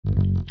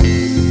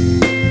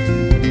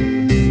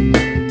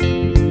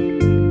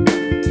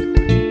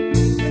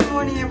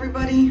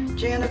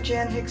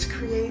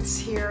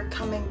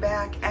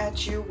back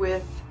at you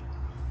with,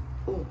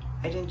 oh,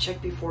 I didn't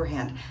check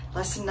beforehand,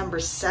 lesson number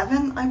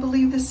 7, I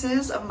believe this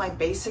is, of my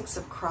Basics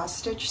of Cross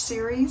Stitch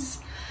series.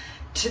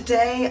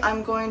 Today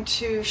I'm going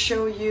to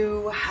show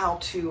you how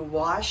to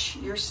wash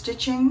your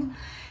stitching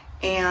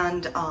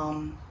and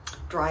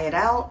dry it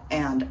out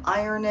and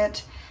iron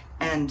it,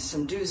 and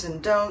some do's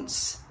and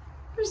don'ts.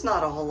 There's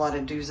not a whole lot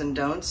of do's and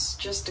don'ts,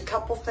 just a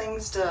couple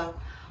things to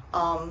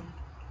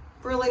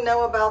really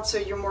know about so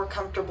you're more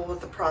comfortable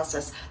with the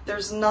process.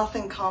 There's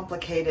nothing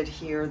complicated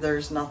here.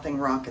 There's nothing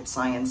rocket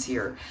science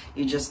here.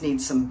 You just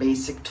need some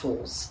basic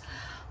tools,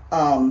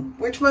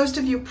 which most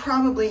of you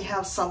probably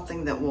have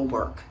something that will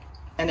work.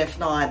 And if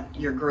not,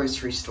 your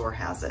grocery store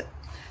has it.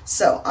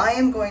 So I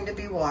am going to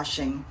be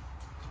washing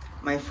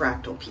my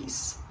fractal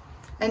piece.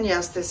 And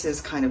yes, this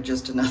is kind of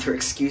just another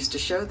excuse to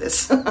show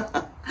this,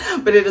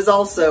 but it is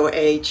also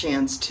a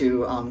chance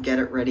to get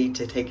it ready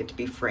to take it to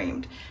be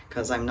framed,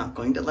 because I'm not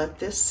going to let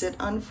this sit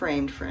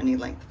unframed for any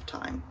length of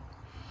time.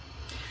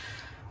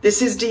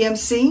 This is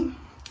DMC,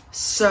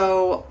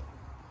 so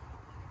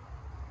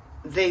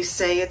they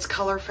say it's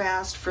color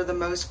fast. For the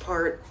most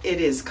part,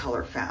 it is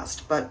color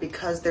fast, but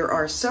because there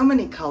are so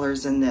many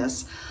colors in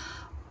this,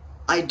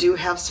 I do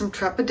have some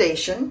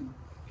trepidation.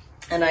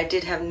 And I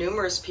did have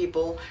numerous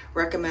people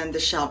recommend the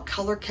Shout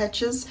color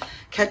catchers.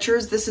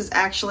 This is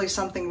actually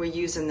something we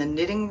use in the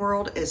knitting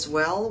world as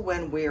well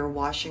when we are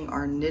washing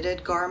our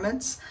knitted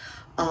garments,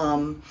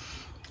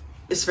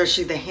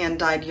 especially the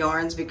hand-dyed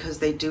yarns, because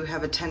they do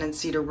have a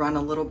tendency to run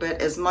a little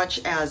bit. As much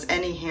as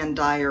any hand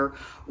dyer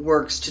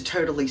works to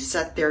totally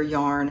set their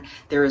yarn,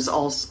 there is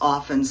also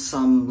often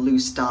some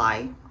loose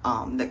dye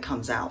that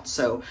comes out.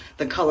 So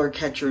the color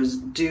catchers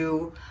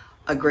do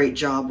a great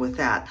job with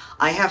that.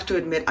 I have to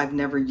admit, I've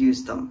never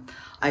used them.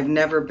 I've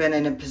never been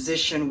in a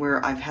position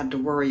where I've had to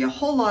worry a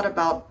whole lot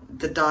about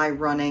the dye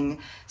running,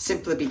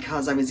 simply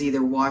because I was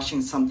either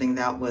washing something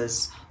that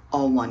was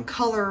all one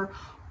color,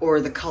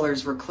 or the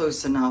colors were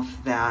close enough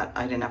that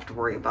I didn't have to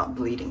worry about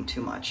bleeding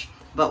too much.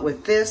 But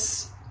with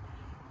this,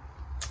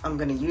 I'm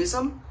going to use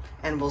them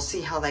and we'll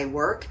see how they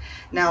work.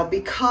 Now,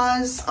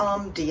 because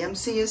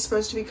DMC is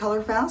supposed to be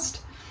color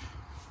fast,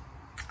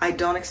 I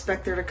don't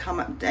expect there to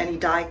come any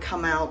dye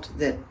come out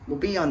that will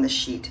be on the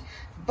sheet.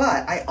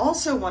 But I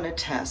also want to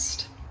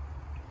test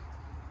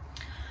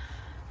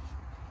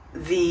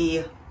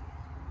the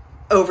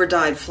over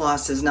dyed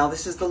flosses. Now,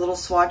 this is the little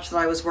swatch that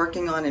I was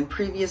working on in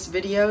previous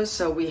videos.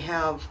 So we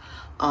have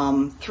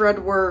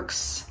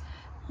Threadworks,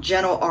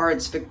 Gentle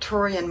Arts,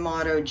 Victorian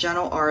Motto,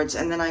 Gentle Arts,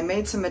 and then I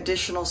made some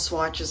additional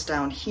swatches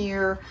down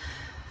here.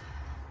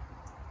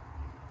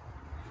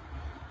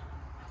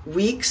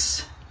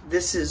 Weeks.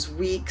 This is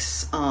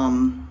Weeks. I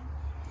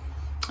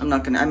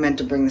meant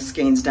to bring the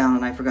skeins down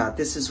and I forgot.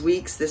 This is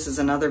Weeks. This is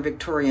another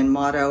Victorian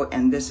Motto,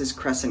 and this is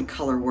Crescent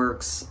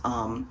Colorworks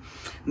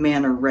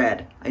Manor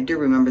Red. I do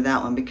remember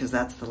that one because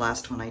that's the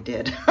last one I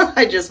did.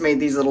 I just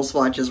made these little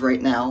swatches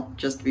right now,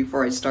 just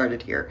before I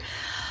started here.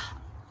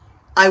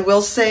 I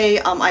will say,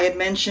 I had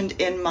mentioned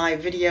in my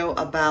video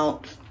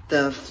about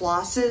the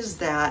flosses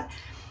that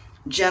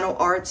Gentle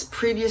Arts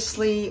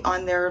previously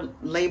on their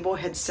label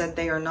had said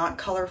they are not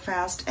color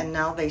fast, and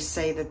now they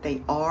say that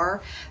they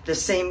are. The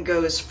same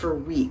goes for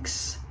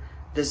Weeks.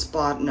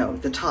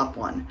 The top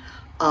one.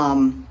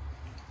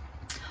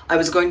 I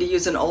was going to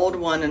use an old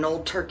one, an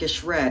old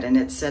Turkish red, and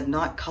it said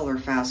not color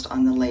fast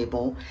on the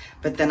label.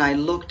 But then I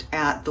looked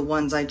at the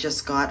ones I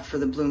just got for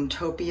the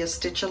Bloomtopia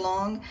Stitch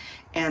Along,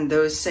 and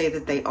those say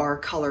that they are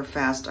color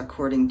fast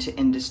according to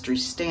industry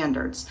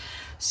standards.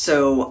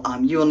 So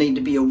you will need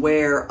to be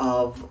aware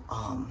of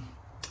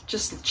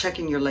just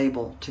checking your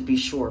label to be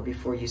sure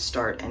before you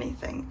start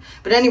anything.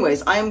 But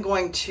anyways, I am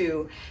going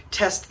to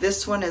test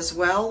this one as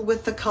well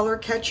with the color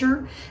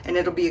catcher, and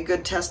it'll be a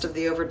good test of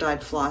the over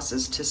dyed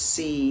flosses to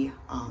see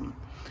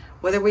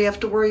whether we have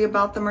to worry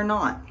about them or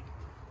not.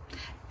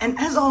 And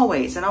as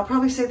always, and I'll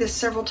probably say this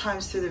several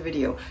times through the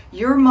video,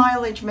 your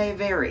mileage may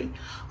vary.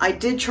 I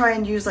did try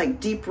and use like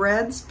deep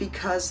reds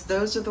because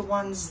those are the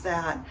ones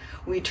that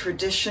we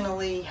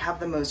traditionally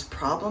have the most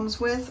problems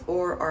with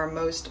or are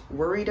most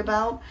worried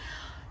about.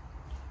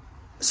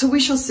 So we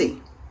shall see,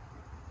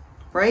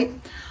 right?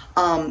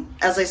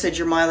 As I said,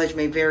 your mileage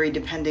may vary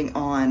depending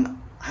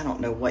on, I don't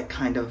know what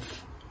kind of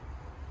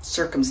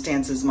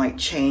circumstances might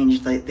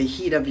change, the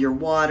heat of your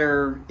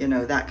water, you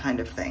know, that kind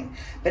of thing.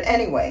 But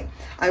anyway,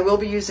 I will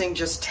be using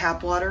just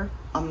tap water.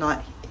 I'm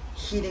not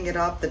heating it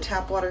up. The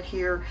tap water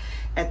here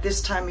at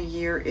this time of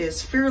year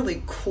is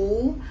fairly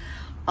cool.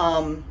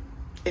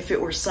 If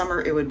it were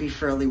summer, it would be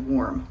fairly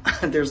warm.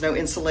 There's no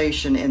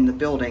insulation in the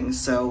building,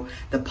 so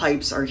the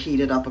pipes are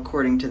heated up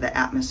according to the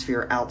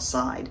atmosphere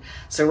outside.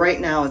 So right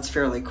now it's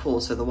fairly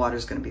cool, so the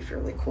water's going to be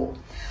fairly cool.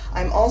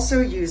 I'm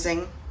also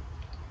using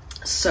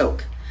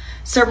soak.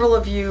 Several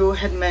of you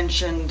had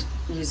mentioned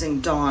using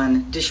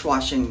Dawn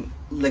dishwashing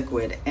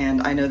liquid,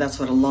 and I know that's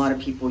what a lot of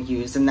people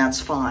use, and that's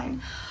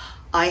fine.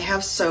 I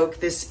have soak.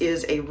 This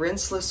is a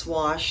rinseless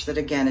wash that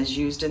again is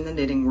used in the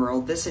knitting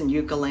world. This and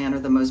Eucalan are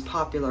the most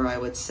popular, I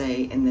would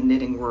say, in the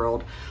knitting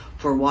world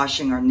for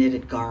washing our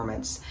knitted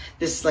garments.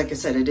 This, like I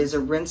said, it is a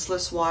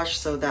rinseless wash,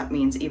 so that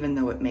means even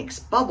though it makes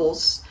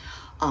bubbles,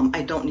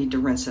 I don't need to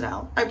rinse it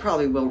out. I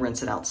probably will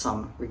rinse it out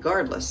some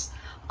regardless,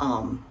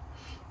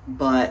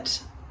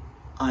 but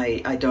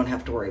I don't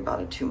have to worry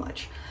about it too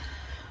much.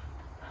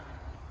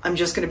 I'm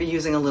just going to be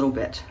using a little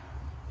bit,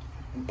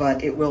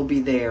 but it will be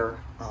there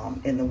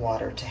in the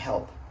water to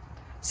help.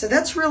 So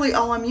that's really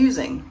all I'm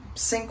using.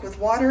 Sink with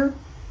water,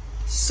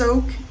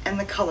 soak, and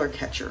the color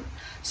catcher.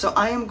 So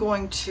I am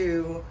going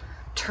to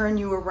turn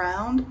you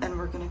around and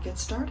we're going to get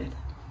started.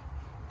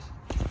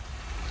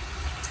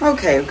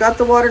 Okay, I've got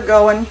the water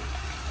going.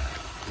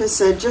 Like I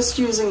said, just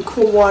using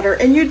cool water,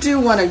 and you do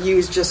want to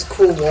use just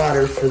cool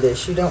water for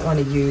this. You don't want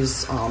to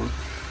use, I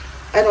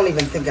don't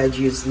even think I'd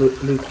use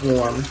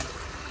lukewarm.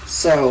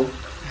 So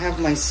I have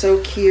my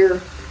soak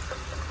here.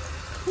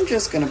 I'm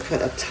just going to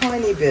put a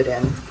tiny bit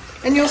in,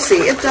 and you'll see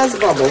it does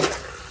bubble.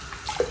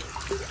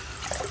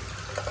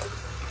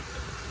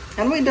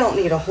 And we don't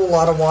need a whole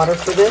lot of water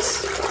for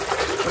this.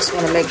 Just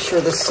want to make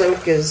sure the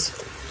soak is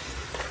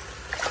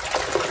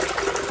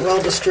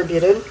well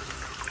distributed.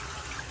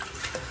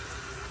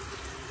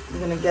 I'm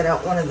going to get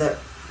out one of the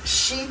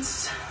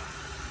sheets.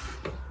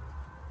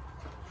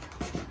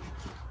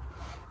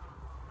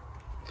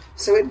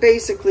 So it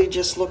basically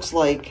just looks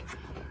like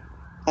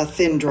a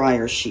thin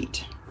dryer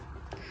sheet.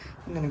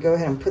 I'm going to go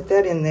ahead and put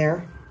that in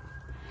there.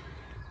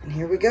 And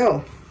here we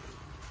go.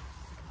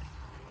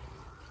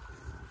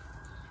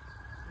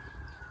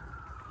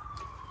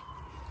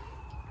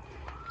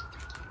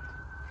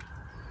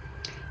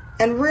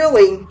 And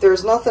really,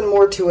 there's nothing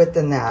more to it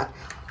than that.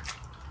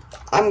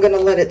 I'm going to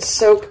let it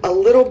soak a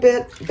little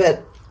bit,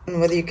 but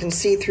whether you can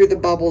see through the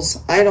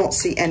bubbles, I don't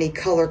see any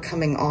color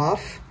coming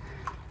off.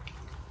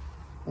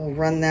 We'll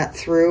run that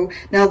through.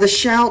 Now the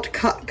Shout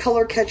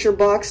color catcher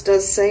box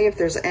does say if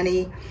there's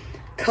any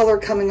color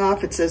coming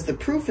off, it says the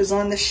proof is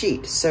on the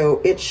sheet,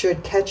 so it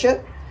should catch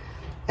it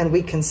and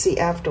we can see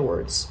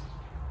afterwards.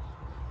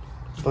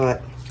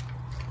 But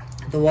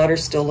the water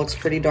still looks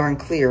pretty darn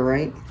clear,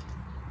 right?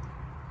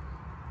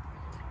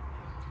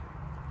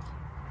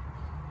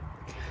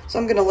 So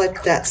I'm gonna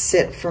let that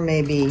sit for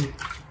maybe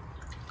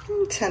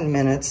 10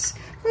 minutes.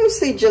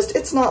 Mostly just,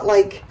 it's not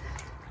like,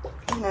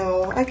 you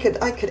know, I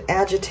could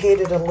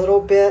agitate it a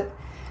little bit.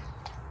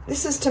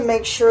 This is to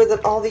make sure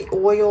that all the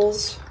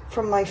oils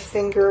from my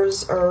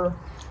fingers are,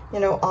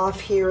 you know, off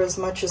here as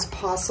much as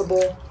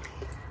possible.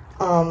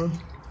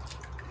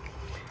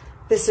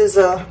 This is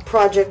a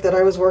project that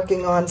I was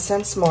working on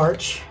since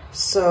March,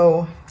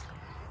 so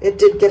it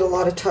did get a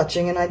lot of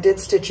touching, and I did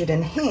stitch it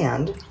in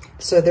hand.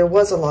 So there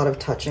was a lot of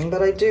touching,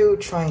 but I do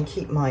try and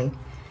keep my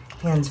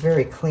hands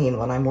very clean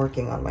when I'm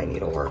working on my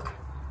needlework.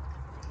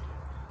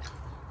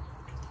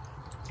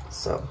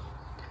 So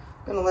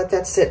I'm gonna let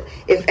that sit.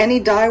 If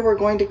any dye were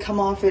going to come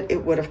off it,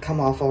 it would have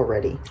come off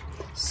already.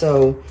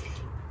 So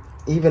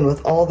even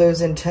with all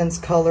those intense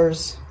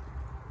colors,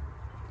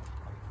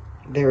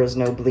 there is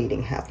no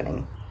bleeding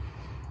happening.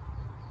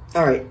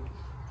 All right,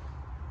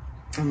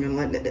 I'm gonna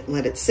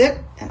let it sit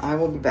and I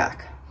will be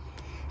back.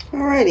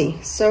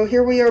 Alrighty, so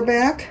here we are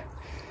back.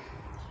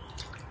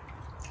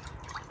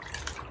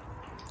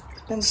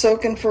 Been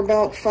soaking for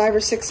about 5 or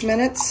 6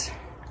 minutes.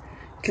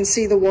 You can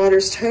see the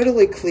water's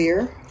totally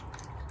clear.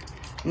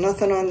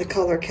 Nothing on the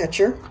color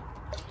catcher.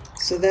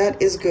 So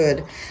that is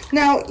good.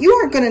 Now, you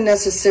aren't going to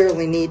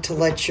necessarily need to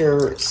let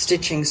your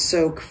stitching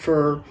soak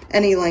for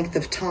any length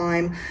of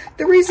time.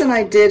 The reason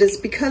I did is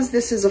because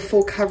this is a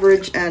full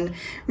coverage, and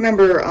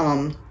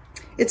remember,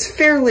 it's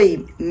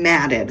fairly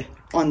matted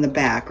on the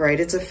back, right?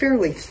 It's a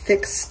fairly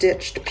thick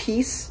stitched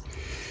piece.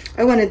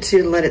 I wanted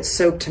to let it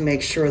soak to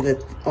make sure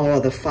that all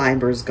of the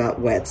fibers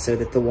got wet so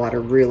that the water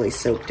really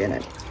soaked in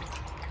it.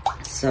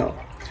 So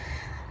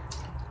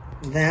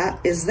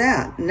that is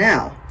that.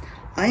 Now,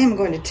 I am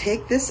going to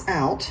take this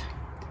out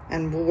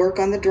and we'll work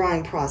on the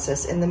drying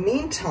process. In the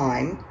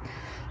meantime,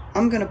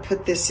 I'm going to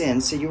put this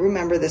in. So you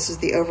remember this is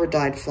the over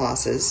dyed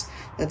flosses.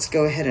 Let's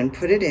go ahead and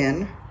put it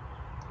in.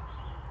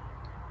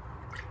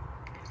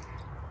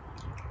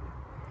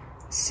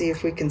 See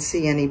if we can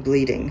see any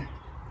bleeding.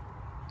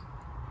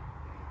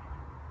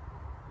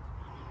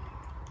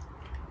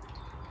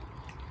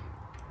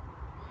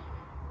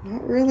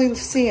 Not really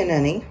seeing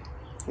any,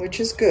 which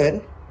is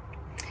good.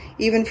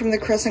 Even from the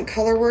Crescent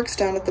Colorworks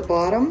down at the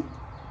bottom,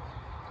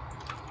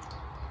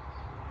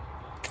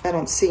 I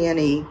don't see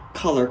any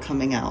color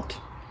coming out.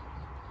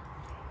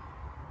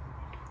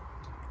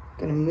 I'm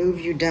going to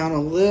move you down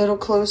a little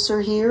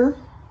closer here.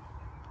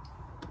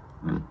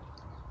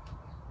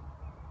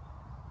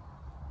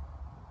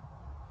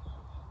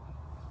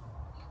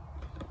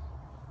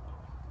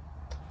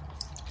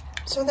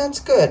 So that's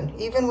good,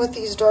 even with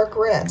these dark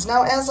reds.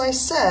 Now, as I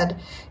said,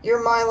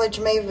 your mileage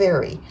may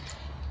vary.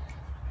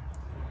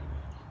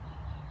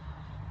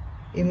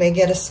 You may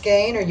get a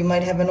skein, or you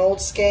might have an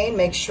old skein.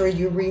 Make sure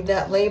you read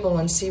that label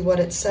and see what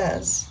it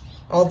says.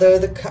 Although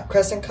the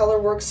Crescent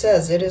Colorworks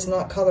says it is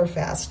not color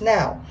fast.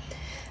 Now,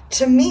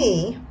 to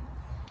me,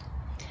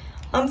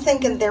 I'm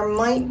thinking there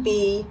might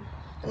be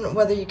I don't know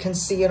whether you can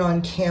see it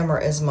on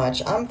camera as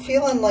much. I'm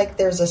feeling like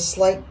there's a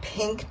slight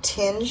pink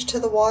tinge to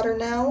the water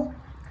now.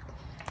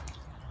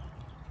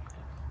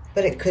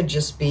 But it could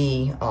just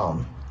be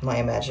my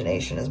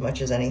imagination as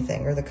much as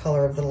anything, or the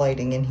color of the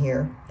lighting in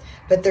here.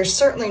 But there's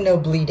certainly no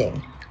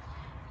bleeding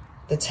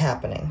that's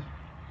happening.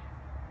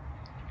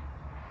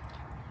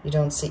 You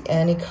don't see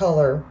any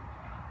color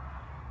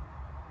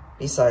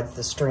besides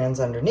the strands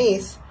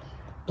underneath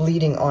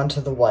bleeding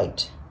onto the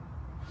white,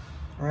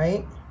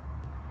 right?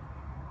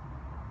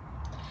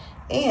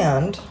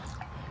 And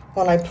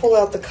when I pull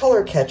out the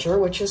color catcher,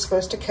 which is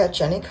supposed to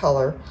catch any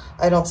color,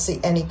 I don't see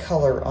any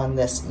color on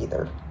this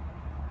either.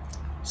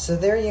 So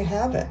there you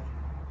have it.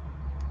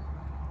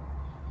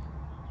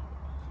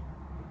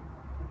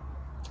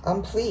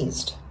 I'm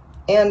pleased.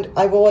 And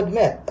I will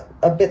admit,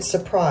 a bit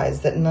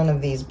surprised that none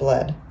of these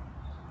bled.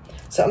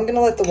 So I'm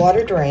gonna let the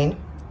water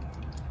drain,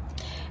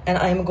 and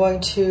I'm going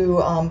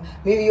to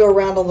move you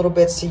around a little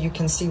bit so you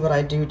can see what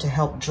I do to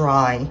help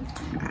dry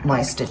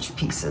my stitch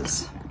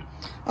pieces.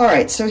 All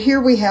right, so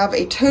here we have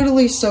a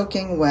totally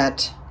soaking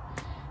wet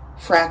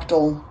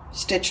fractal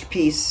stitched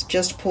piece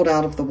just pulled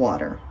out of the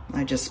water.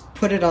 I just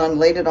put it on,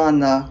 laid it on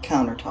the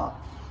countertop.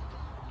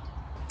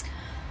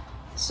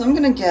 So I'm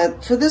gonna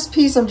get, for this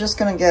piece, I'm just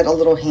gonna get a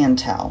little hand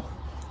towel.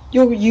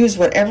 You'll use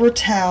whatever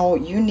towel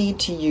you need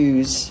to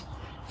use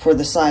for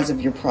the size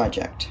of your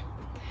project.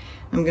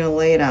 I'm gonna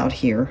lay it out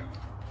here.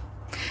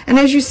 And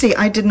as you see,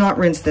 I did not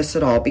rinse this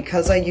at all.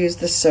 Because I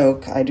used the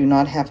soak, I do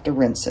not have to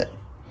rinse it.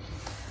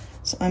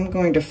 So I'm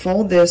going to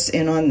fold this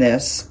in on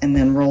this and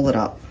then roll it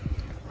up.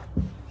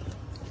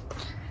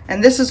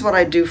 And this is what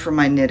I do for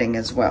my knitting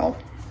as well.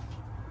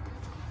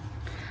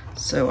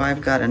 So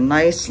I've got a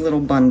nice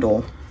little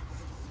bundle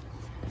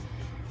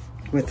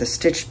with the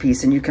stitch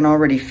piece, and you can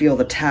already feel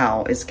the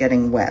towel is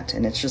getting wet,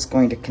 and it's just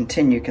going to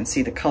continue. You can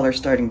see the color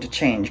starting to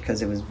change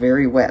because it was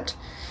very wet.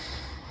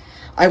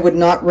 I would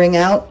not wring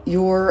out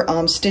your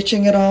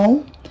stitching at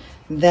all.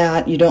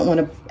 That you don't want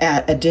to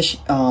add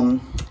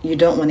you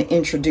don't want to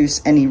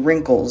introduce any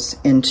wrinkles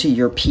into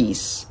your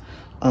piece,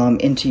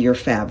 into your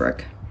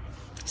fabric.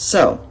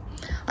 So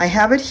I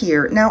have it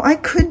here. Now I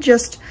could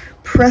just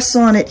press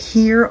on it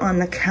here on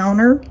the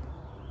counter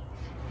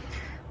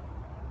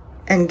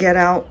and get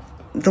out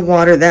the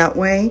water that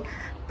way,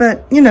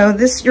 but you know,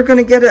 this, you're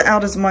going to get it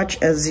out as much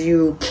as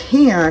you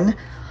can.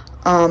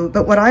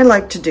 But what I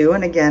like to do,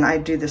 and again, I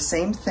do the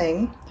same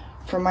thing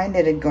for my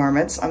knitted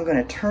garments, I'm going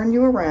to turn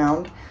you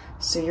around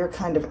so you're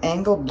kind of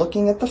angled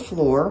looking at the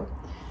floor.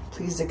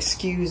 Please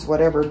excuse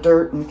whatever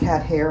dirt and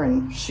cat hair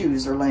and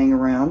shoes are laying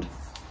around.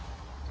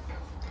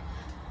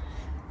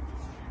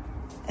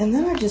 And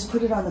then I just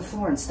put it on the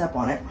floor and step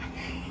on it.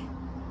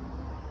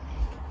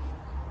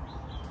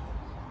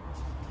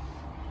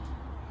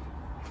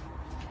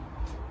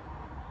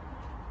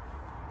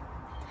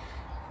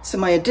 So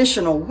my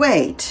additional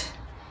weight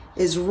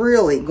is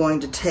really going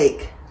to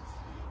take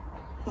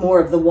more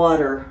of the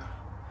water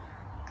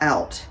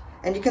out.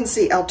 And you can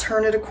see I'll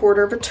turn it a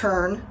quarter of a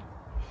turn.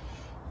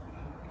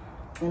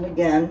 And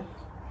again,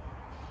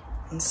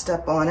 and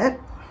step on it.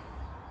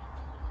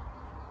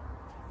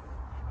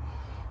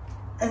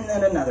 And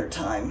then another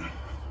time.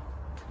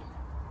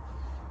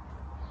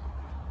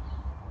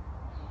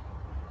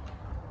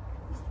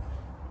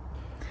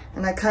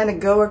 And I kind of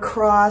go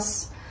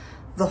across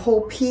the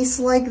whole piece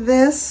like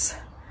this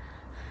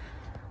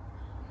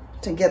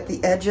to get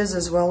the edges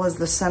as well as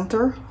the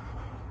center.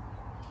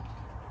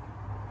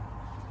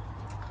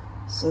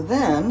 So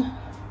then,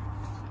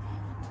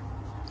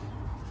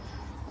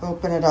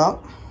 open it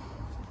up.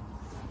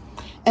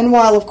 And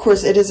while, of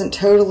course, it isn't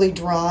totally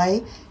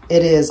dry,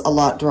 it is a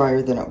lot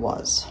drier than it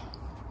was.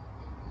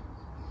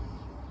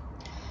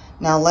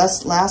 Now,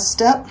 last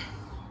step,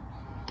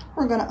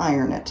 we're going to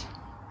iron it.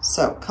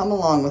 So come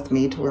along with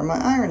me to where my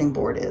ironing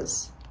board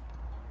is.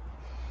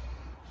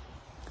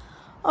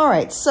 All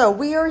right, so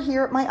we are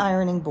here at my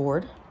ironing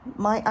board.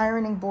 My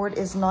ironing board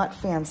is not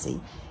fancy.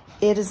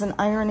 It is an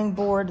ironing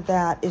board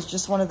that is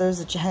just one of those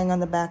that you hang on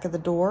the back of the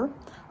door.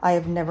 I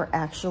have never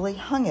actually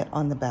hung it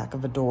on the back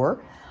of a door.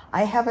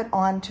 I have it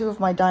on two of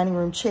my dining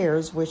room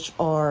chairs, which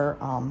are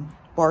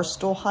bar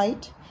stool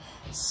height.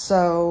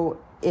 So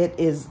it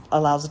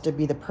allows it to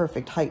be the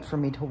perfect height for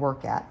me to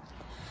work at.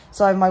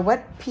 So I have my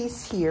wet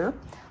piece here.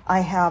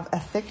 I have a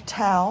thick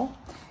towel.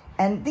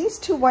 And these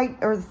two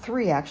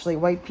three actually,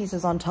 white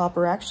pieces on top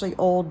are actually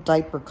old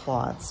diaper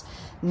cloths.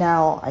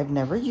 Now, I've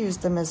never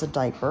used them as a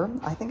diaper.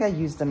 I think I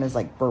used them as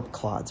like burp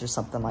cloths or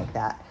something like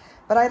that.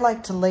 But I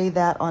like to lay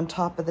that on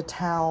top of the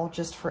towel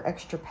just for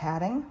extra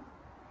padding.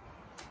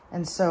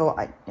 And so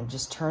I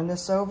just turn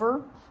this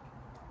over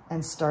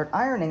and start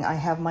ironing. I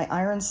have my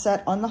iron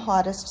set on the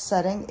hottest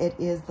setting. It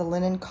is the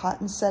linen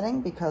cotton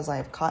setting because I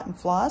have cotton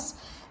floss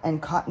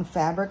and cotton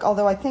fabric.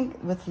 Although I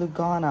think with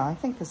Lugana, I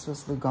think this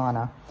was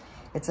Lugana,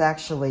 it's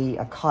actually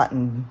a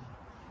cotton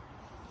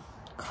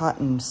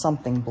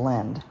something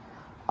blend.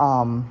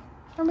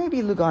 Or maybe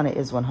Lugana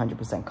is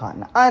 100%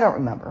 cotton. I don't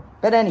remember.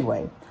 But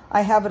anyway,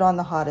 I have it on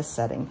the hottest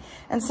setting.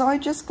 And so I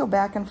just go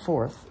back and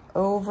forth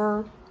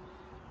over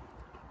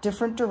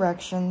different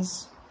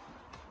directions.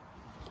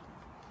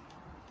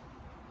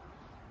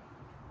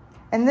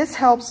 And this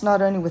helps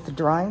not only with the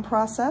drying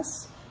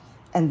process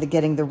and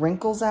getting the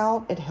wrinkles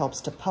out, it helps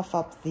to puff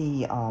up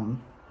the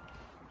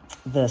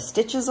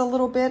stitches a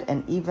little bit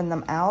and even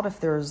them out if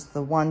there's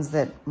the ones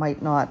that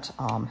might not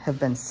have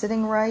been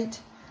sitting right.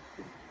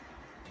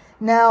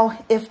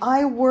 Now, if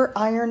I were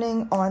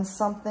ironing on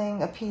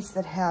something, a piece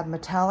that had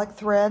metallic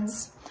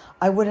threads,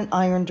 I wouldn't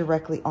iron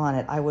directly on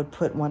it. I would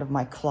put one of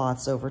my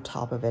cloths over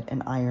top of it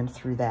and iron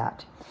through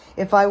that.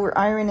 If I were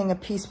ironing a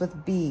piece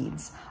with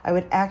beads, I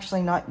would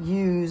actually not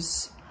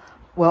use,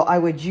 well, I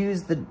would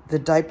use the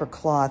diaper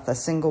cloth, a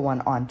single one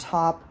on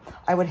top.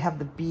 I would have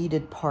the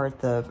beaded part,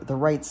 the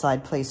right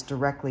side placed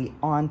directly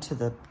onto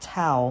the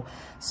towel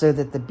so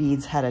that the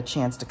beads had a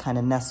chance to kind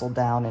of nestle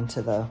down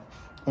into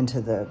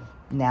the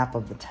nap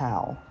of the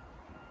towel.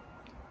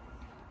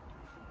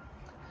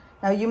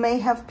 Now you may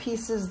have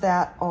pieces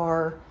that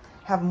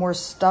have more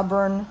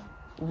stubborn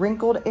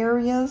wrinkled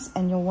areas,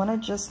 and you'll want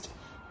to just,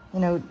 you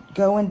know,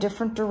 go in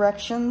different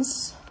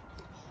directions,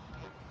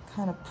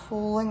 kind of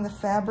pulling the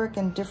fabric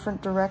in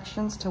different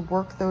directions to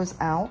work those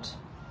out.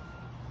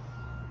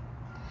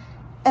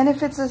 And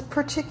if it's a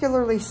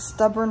particularly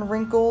stubborn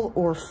wrinkle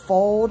or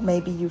fold,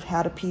 maybe you've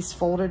had a piece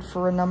folded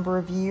for a number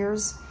of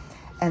years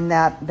and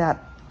that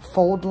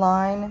fold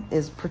line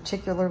is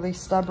particularly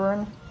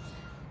stubborn,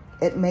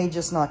 it may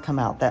just not come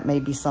out. That may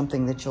be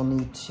something that you'll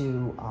need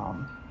to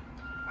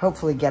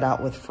hopefully get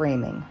out with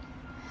framing.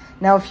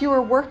 Now, if you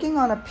are working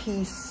on a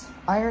piece,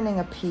 ironing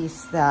a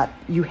piece that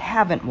you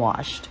haven't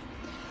washed,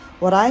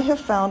 what I have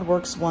found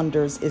works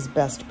wonders is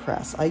Best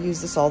Press. I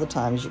use this all the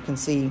time. As you can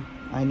see,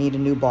 I need a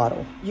new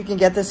bottle. You can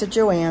get this at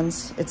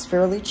Joann's. It's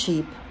fairly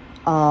cheap.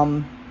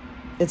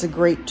 It's a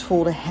great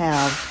tool to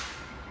have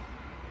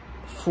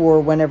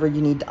for whenever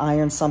you need to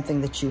iron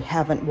something that you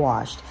haven't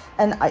washed.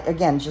 And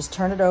again, just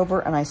turn it over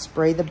and I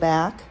spray the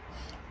back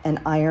and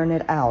iron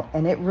it out.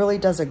 And it really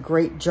does a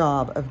great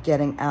job of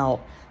getting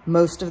out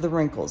most of the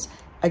wrinkles.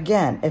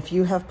 Again, if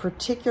you have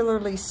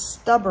particularly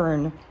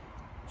stubborn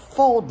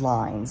fold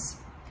lines,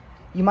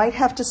 you might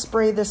have to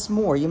spray this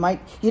more. You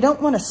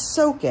don't want to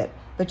soak it,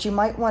 but you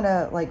might want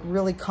to like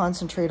really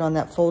concentrate on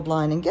that fold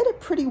line and get it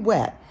pretty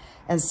wet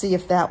and see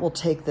if that will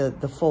take the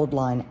fold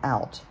line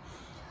out.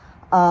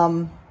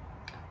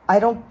 I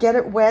don't get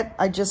it wet.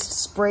 I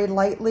just spray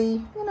lightly,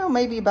 you know,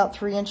 maybe about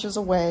 3 inches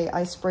away.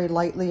 I spray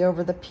lightly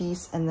over the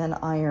piece and then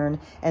iron.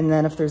 And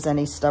then if there's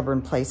any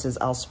stubborn places,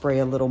 I'll spray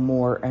a little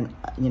more and,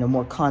 you know,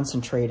 more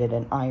concentrated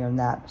and iron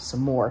that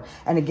some more.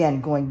 And again,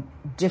 going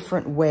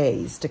different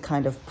ways to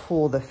kind of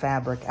pull the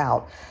fabric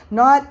out.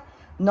 Not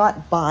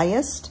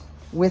biased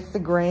with the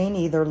grain,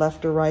 either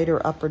left or right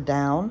or up or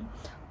down,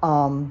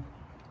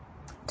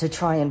 to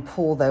try and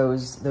pull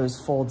those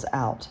folds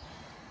out.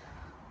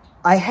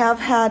 I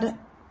have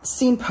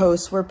seen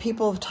posts where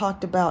people have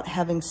talked about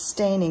having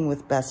staining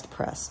with Best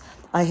Press.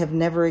 I have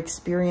never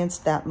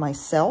experienced that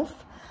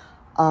myself.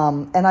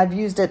 And I've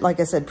used it,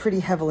 like I said, pretty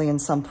heavily in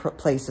some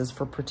places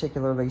for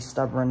particularly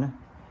stubborn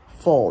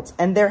folds.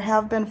 And there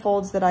have been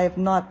folds that I have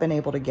not been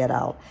able to get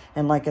out.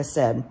 And like I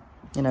said,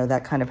 you know,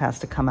 that kind of has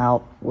to come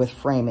out with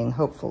framing,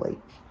 hopefully.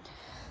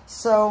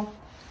 So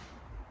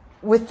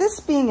with this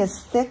being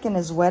as thick and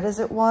as wet as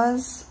it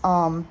was,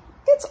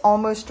 it's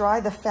almost dry.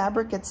 The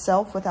fabric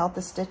itself without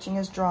the stitching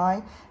is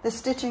dry. The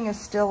stitching is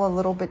still a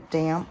little bit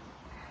damp,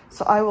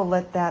 so I will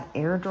let that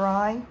air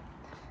dry.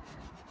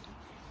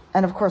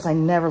 And of course, I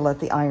never let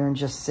the iron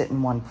just sit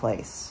in one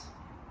place.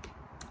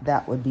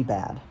 That would be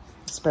bad,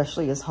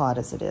 especially as hot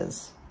as it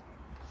is.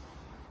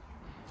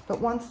 But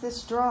once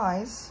this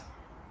dries,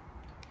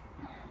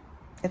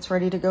 it's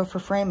ready to go for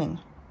framing.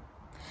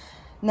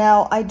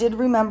 Now, I did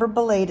remember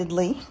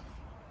belatedly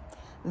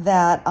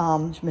that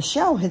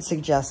Michelle had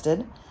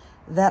suggested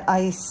that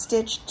I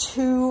stitch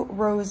 2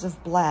 rows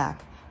of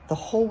black the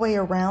whole way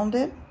around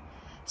it,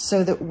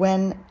 so that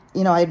when,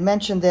 you know, I had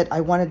mentioned that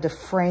I wanted to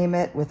frame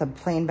it with a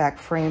plain back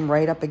frame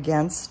right up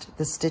against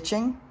the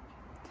stitching.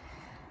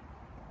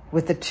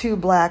 With the 2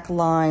 black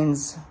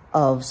lines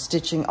of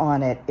stitching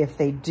on it, if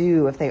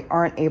they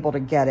aren't able to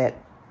get it,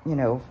 you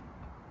know,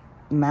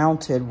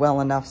 mounted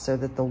well enough so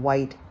that the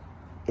white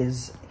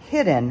is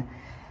hidden,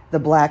 the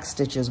black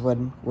stitches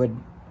would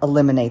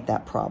eliminate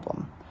that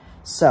problem.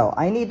 So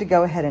I need to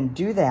go ahead and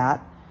do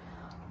that.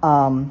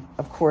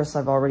 Of course,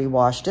 I've already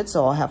washed it,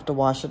 so I'll have to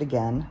wash it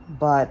again.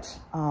 But,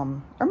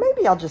 or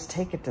maybe I'll just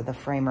take it to the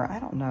framer. I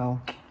don't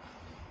know.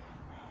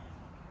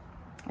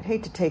 I'd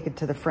hate to take it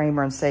to the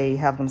framer and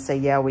have them say,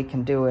 yeah, we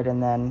can do it,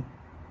 and then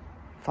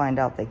find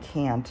out they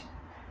can't.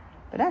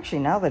 But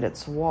actually, now that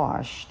it's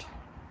washed,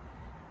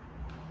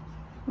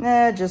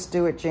 just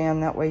do it,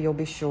 Jan. That way you'll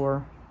be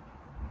sure.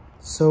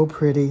 So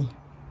pretty.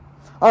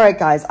 All right,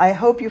 guys, I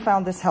hope you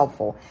found this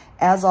helpful.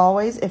 As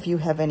always, if you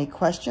have any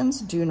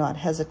questions, do not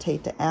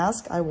hesitate to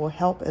ask. I will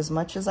help as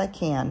much as I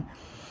can.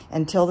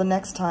 Until the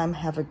next time,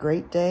 have a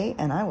great day,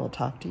 and I will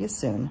talk to you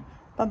soon.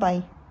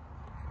 Bye-bye.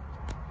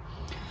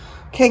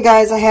 Okay,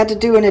 guys, I had to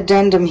do an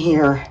addendum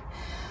here.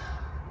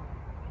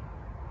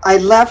 I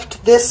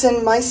left this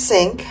in my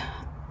sink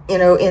you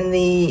know, in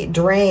the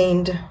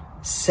drained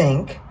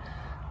sink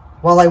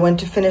while I went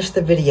to finish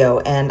the video,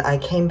 and I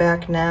came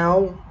back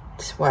now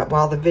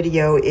while the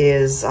video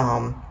is,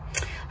 I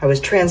was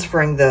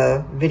transferring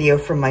the video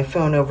from my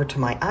phone over to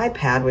my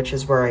iPad, which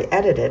is where I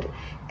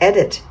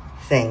edit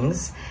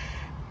things.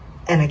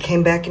 And I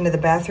came back into the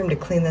bathroom to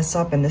clean this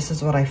up, and this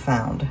is what I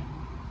found.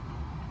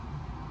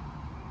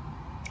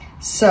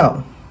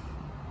 So,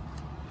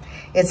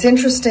 it's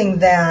interesting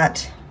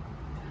that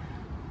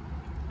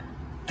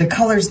the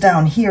colors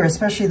down here,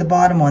 especially the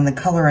bottom one, the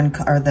color and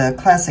or the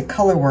classic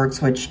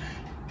Colorworks, which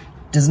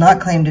does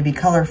not claim to be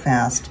color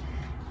fast,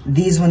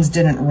 these ones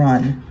didn't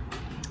run.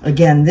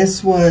 Again,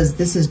 this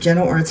is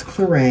Gentle Arts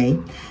Claret.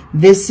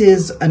 This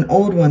is an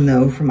old one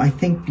though, from I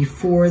think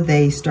before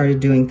they started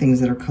doing things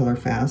that are color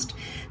fast.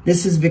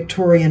 This is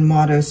Victorian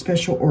Motto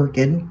Special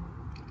Orchid.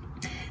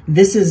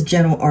 This is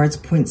Gentle Arts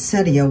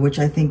Poinsettia, which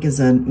I think is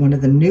one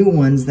of the new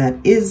ones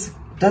that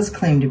does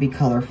claim to be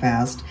color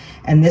fast.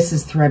 And this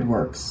is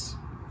Threadworks.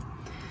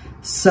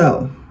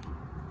 So,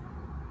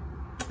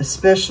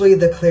 especially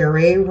the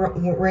Claret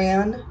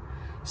ran.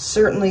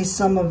 Certainly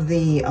some of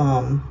the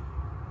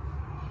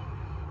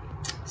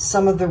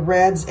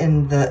reds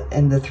and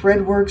the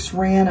Threadworks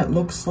ran. It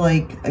looks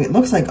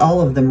like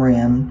all of them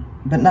ran,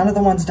 but none of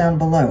the ones down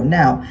below.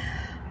 Now,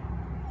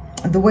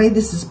 the way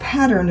this is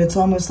patterned, it's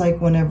almost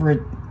like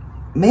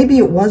maybe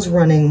it was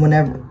running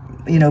whenever,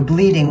 you know,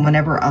 bleeding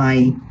whenever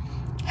I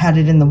had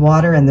it in the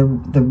water, and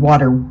the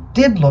water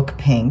did look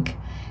pink,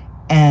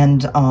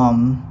 and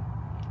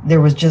it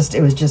was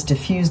just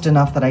diffused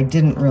enough that I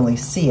didn't really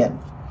see it.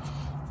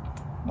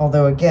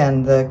 Although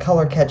again, the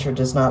color catcher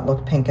does not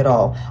look pink at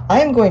all. I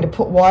am going to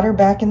put water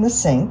back in the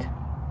sink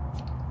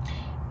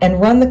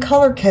and run the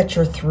color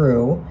catcher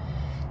through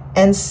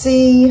and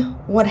see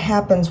what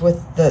happens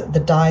with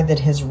the dye that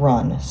has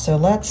run. So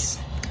let's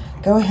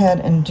go ahead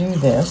and do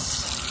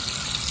this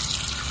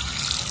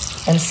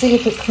and see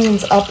if it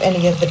cleans up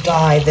any of the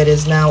dye that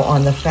is now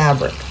on the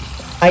fabric.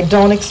 I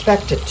don't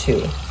expect it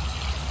to,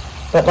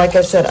 but like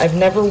I said, I've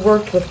never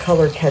worked with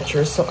color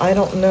catchers, so I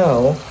don't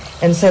know.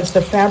 And since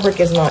the fabric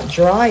is not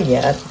dry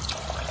yet,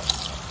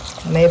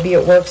 maybe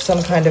it works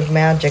some kind of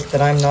magic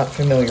that I'm not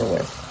familiar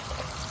with.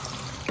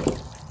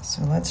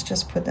 So let's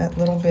just put that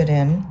little bit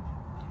in.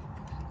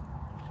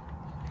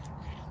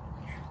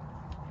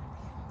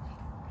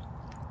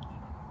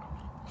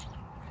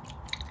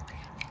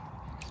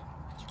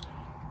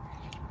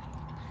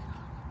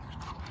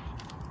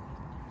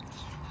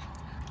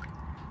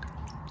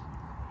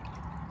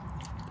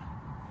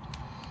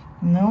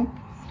 Nope.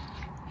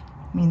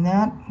 I mean,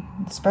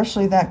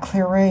 especially that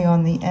Claret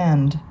on the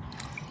end,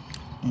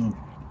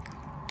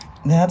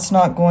 that's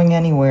not going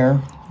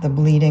anywhere, the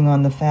bleeding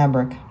on the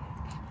fabric.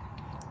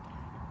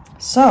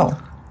 So,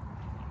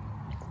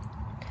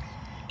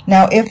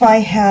 now if I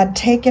had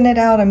taken it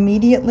out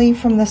immediately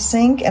from the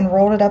sink and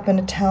rolled it up in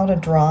a towel to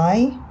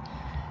dry,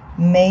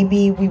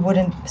 maybe we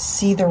wouldn't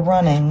see the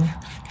running.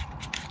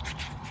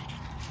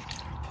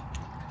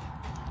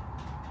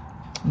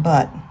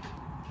 But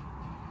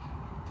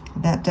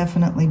that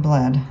definitely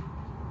bled.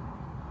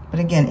 But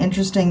again,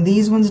 interesting,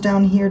 these ones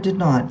down here did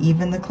not,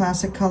 even the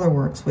classic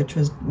Colorworks,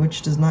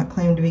 which does not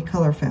claim to be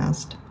color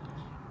fast.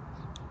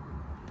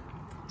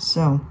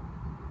 So,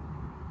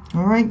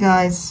 all right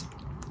guys,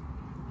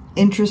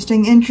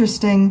 interesting.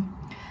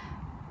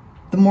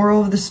 The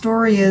moral of the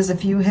story is,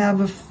 if you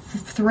have a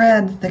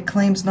thread that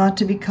claims not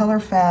to be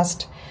color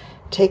fast,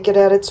 take it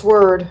at its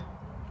word.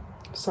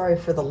 Sorry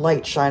for the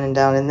light shining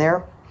down in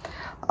there.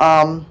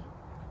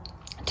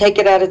 Take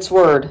it at its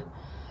word.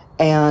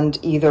 And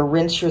either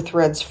rinse your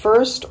threads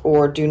first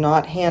or do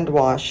not hand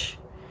wash.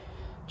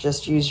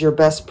 Just use your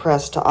best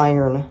press to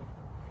iron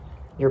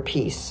your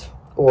piece,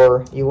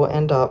 or you will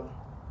end up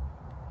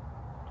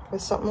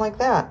with something like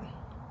that,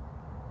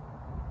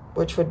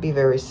 which would be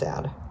very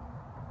sad.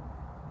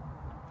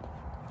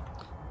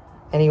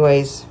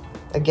 Anyways,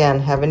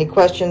 again, have any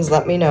questions,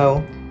 let me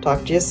know.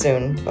 Talk to you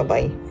soon.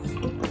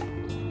 Bye-bye.